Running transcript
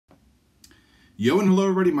Yo and hello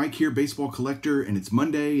everybody, Mike here, baseball collector, and it's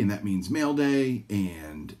Monday, and that means mail day,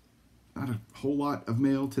 and not a whole lot of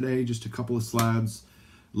mail today, just a couple of slabs,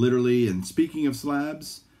 literally. And speaking of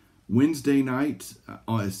slabs, Wednesday night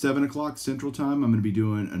at 7 o'clock Central Time, I'm going to be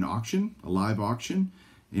doing an auction, a live auction,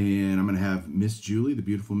 and I'm going to have Miss Julie, the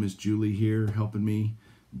beautiful Miss Julie here, helping me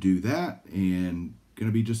do that, and going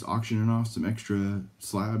to be just auctioning off some extra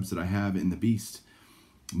slabs that I have in the Beast.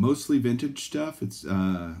 Mostly vintage stuff. It's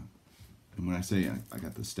and when I say I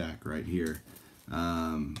got the stack right here,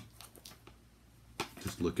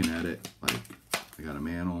 just looking at it, like I got a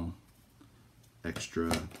Mantle, extra,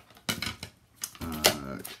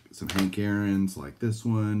 some Hank Aaron's like this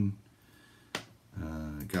one,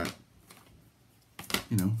 got,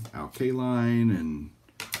 you know, Al Kaline and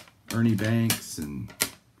Ernie Banks and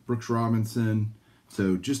Brooks Robinson.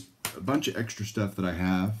 So just a bunch of extra stuff that I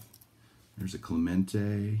have. There's a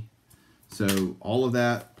Clemente. So all of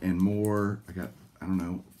that and more. I got, I don't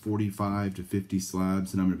know, 45 to 50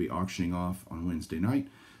 slabs that I'm going to be auctioning off on Wednesday night.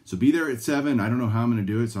 So be there at 7. I don't know how I'm going to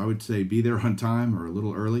do it, so I would say be there on time or a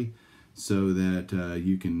little early so that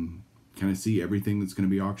you can kind of see everything that's going to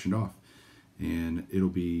be auctioned off. And it'll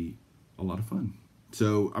be a lot of fun.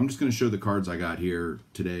 So I'm just going to show the cards I got here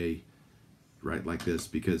today, right, like this,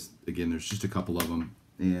 because, again, there's just a couple of them,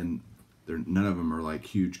 and none of them are like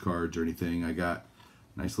huge cards or anything. I got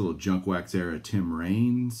nice little junk wax era Tim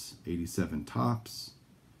Raines, 87 tops,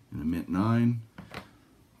 and a mint 9.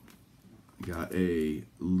 I got a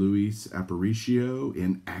Luis Aparicio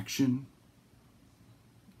in action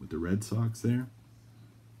with the Red Sox there.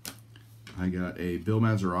 I got a Bill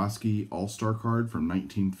Mazeroski All-Star card from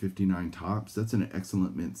 1959 tops. That's an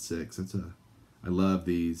excellent mint 6. I love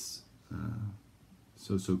these.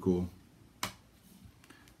 So cool.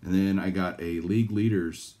 And then I got a League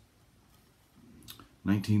Leaders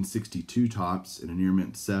 1962 tops in a near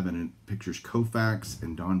mint 7, and it pictures Koufax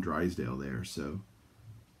and Don Drysdale there, so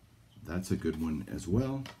that's a good one as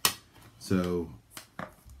well. So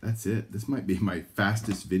that's it. This might be my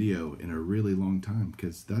fastest video in a really long time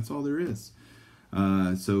because that's all there is.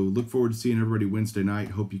 So look forward to seeing everybody Wednesday night.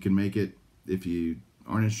 Hope you can make it. If you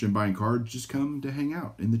aren't interested in buying cards, just come to hang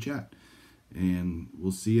out in the chat, and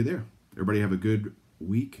we'll see you there. Everybody have a good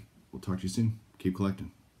week. We'll talk to you soon. Keep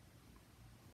collecting.